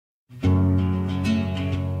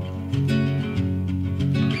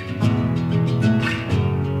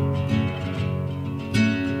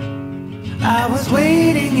I was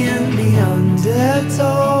waiting in the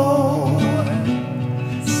undertow,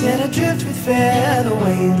 set adrift with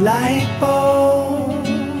featherweight like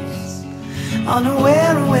bones,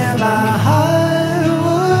 unaware of where my heart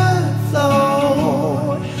would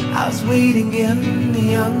flow. I was waiting in the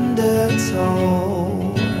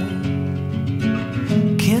undertow.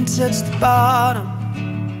 Can't touch the bottom,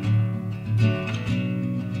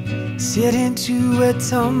 sit into a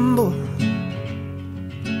tumble.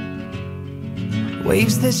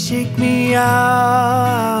 Waves that shake me out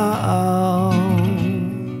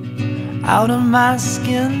of my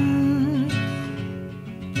skin.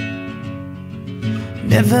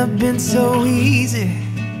 Never been so easy,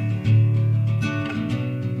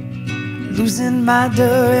 losing my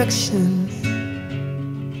direction.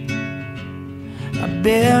 My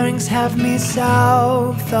bearings have me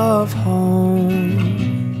south of home,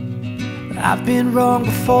 but I've been wrong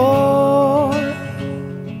before.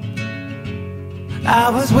 I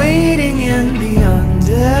was waiting in the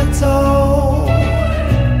undertow,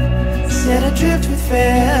 set adrift with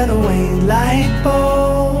featherweight like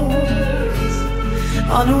bones,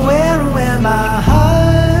 unaware of where my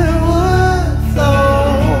heart would flow.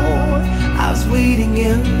 I was waiting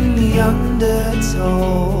in the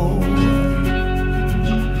undertow.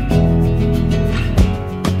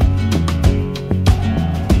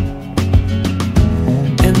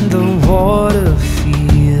 And the water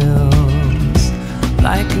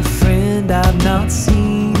like a friend I've not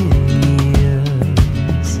seen in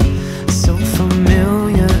years, so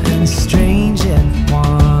familiar and strange at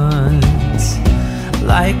once,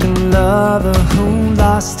 like a lover who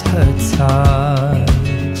lost her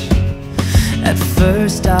touch. At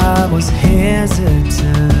first I was hesitant,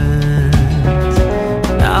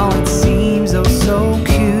 now it seems oh so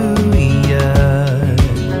curious.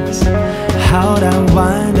 How'd I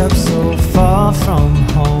wind up so far from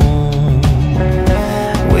home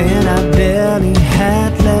when I barely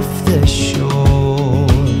had left the shore?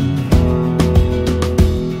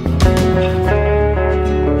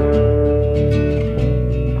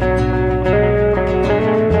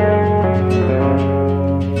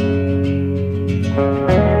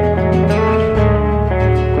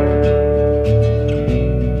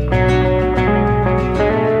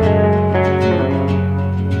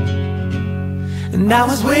 And I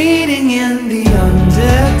was waiting in the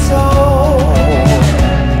undertow,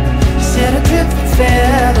 set adrift with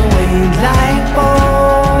featherweight like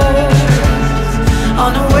bones,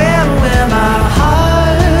 unaware of where my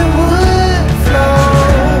heart would flow.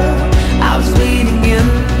 I was waiting in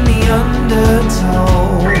the undertow,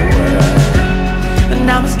 and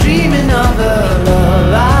I was dreaming of a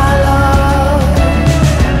love I loved.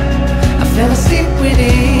 I fell asleep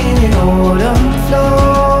within an autumn flow.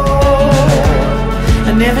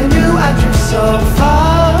 I never knew I drew so far